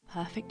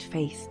perfect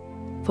faith,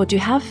 for to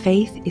have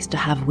faith is to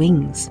have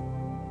wings.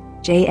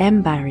 J.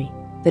 M. Barrie,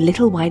 The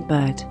Little White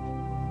Bird.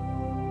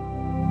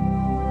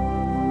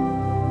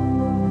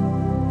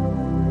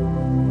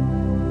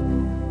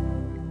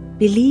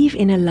 Believe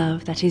in a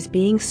love that is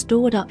being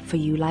stored up for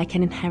you like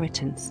an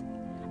inheritance,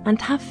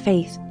 and have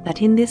faith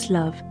that in this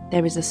love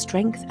there is a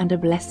strength and a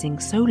blessing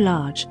so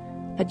large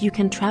that you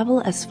can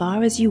travel as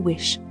far as you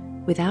wish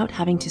without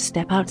having to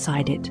step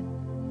outside it.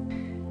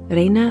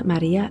 Rainer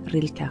Maria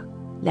Rilke,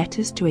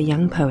 Letters to a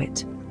Young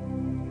Poet.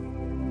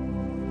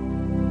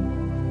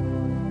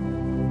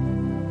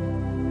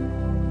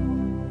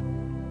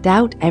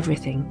 Doubt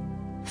everything.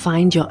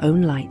 Find your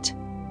own light.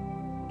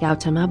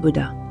 Gautama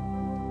Buddha.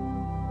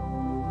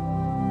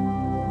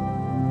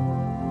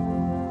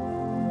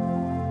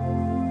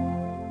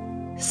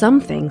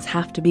 Some things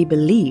have to be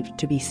believed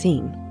to be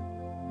seen.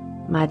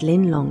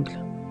 Madeleine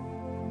L'Angle.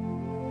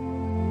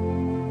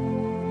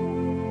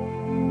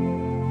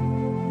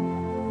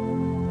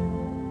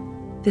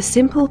 The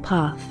simple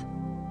path.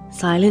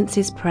 Silence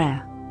is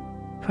prayer.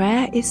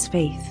 Prayer is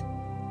faith.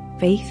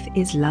 Faith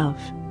is love.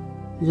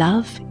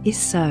 Love is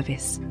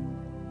service.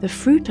 The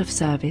fruit of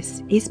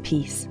service is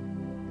peace.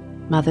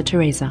 Mother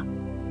Teresa.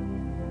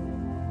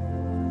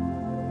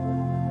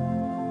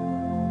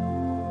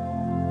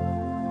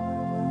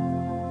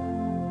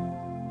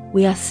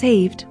 We are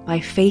saved by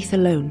faith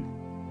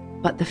alone,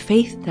 but the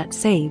faith that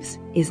saves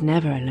is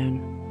never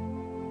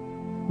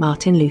alone.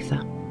 Martin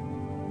Luther.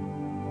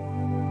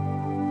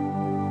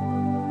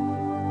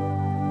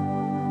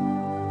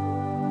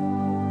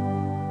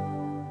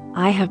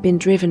 I have been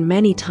driven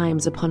many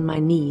times upon my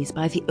knees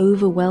by the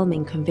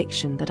overwhelming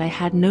conviction that I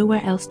had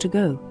nowhere else to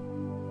go.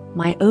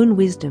 My own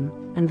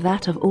wisdom and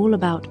that of all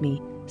about me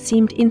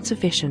seemed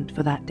insufficient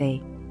for that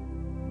day.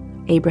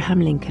 Abraham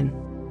Lincoln.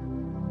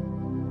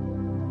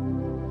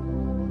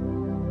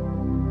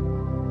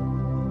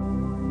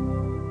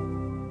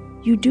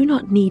 You do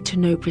not need to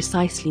know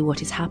precisely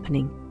what is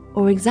happening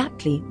or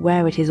exactly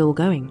where it is all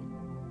going.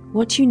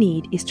 What you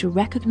need is to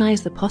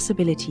recognize the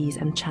possibilities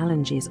and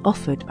challenges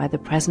offered by the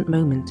present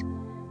moment,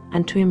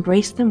 and to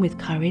embrace them with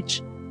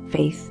courage,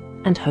 faith,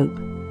 and hope.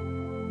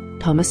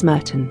 Thomas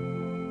Merton.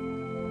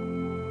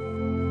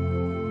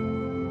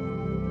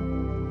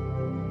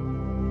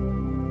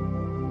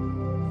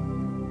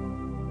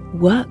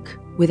 Work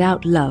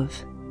without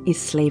love is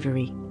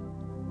slavery.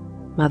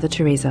 Mother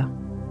Teresa.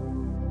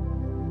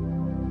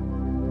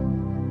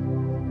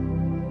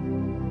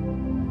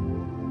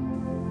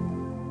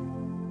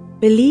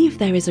 Believe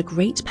there is a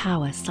great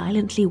power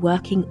silently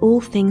working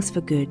all things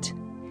for good.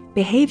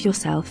 Behave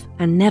yourself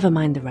and never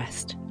mind the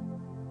rest.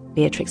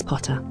 Beatrix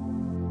Potter.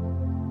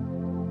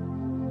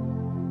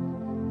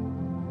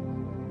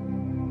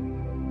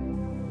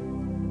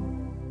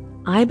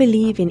 I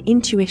believe in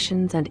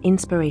intuitions and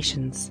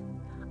inspirations.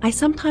 I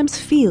sometimes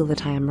feel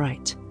that I am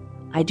right.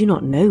 I do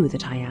not know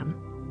that I am.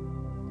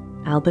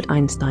 Albert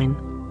Einstein.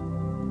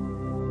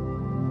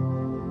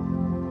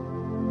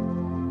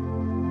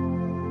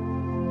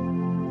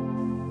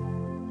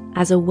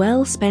 As a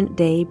well-spent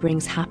day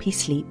brings happy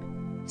sleep,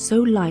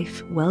 so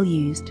life well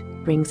used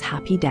brings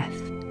happy death.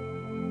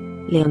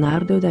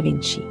 Leonardo da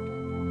Vinci.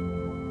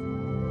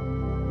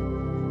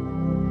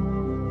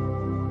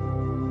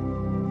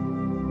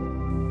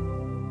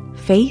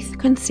 Faith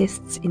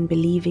consists in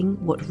believing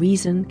what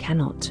reason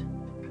cannot.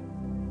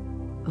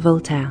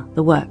 Voltaire,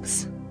 The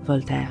Works,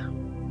 Voltaire.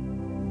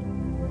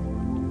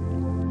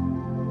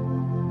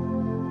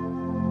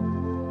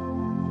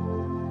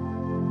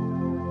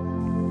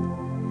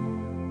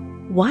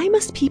 Why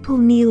must people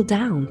kneel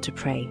down to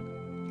pray?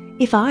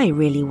 If I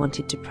really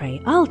wanted to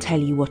pray, I'll tell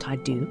you what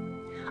I'd do.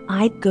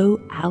 I'd go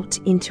out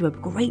into a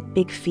great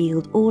big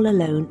field all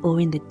alone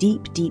or in the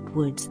deep, deep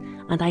woods,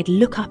 and I'd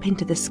look up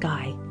into the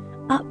sky.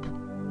 Up,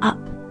 up,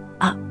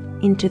 up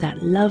into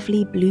that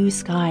lovely blue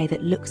sky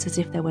that looks as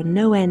if there were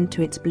no end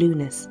to its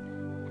blueness.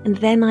 And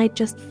then I'd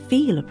just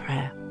feel a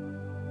prayer.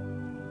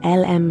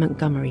 L. M.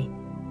 Montgomery,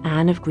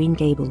 Anne of Green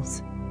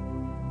Gables.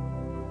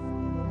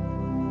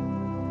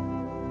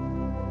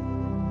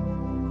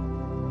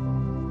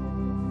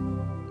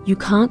 You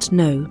can't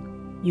know,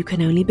 you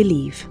can only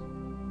believe.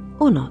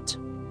 Or not.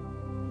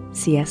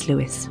 C.S.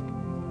 Lewis.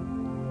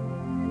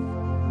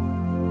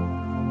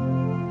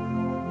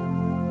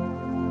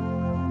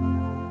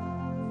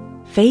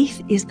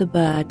 Faith is the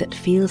bird that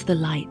feels the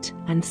light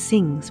and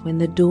sings when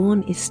the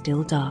dawn is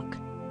still dark.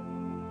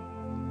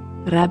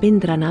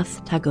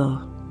 Rabindranath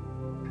Tagore.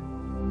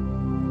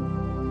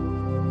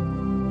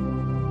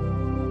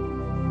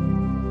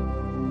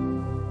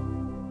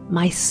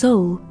 My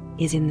soul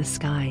is in the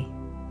sky.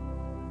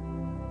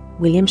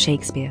 William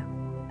Shakespeare,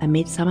 A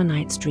Midsummer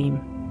Night's Dream.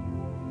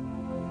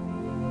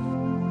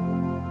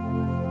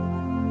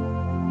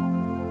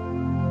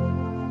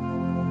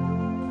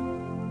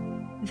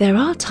 There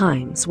are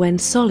times when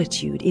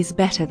solitude is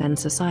better than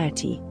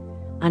society,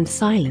 and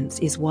silence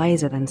is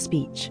wiser than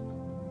speech.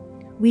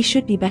 We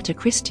should be better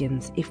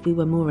Christians if we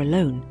were more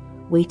alone,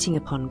 waiting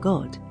upon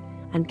God,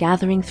 and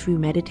gathering through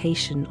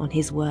meditation on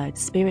His word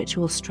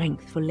spiritual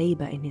strength for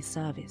labor in His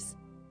service.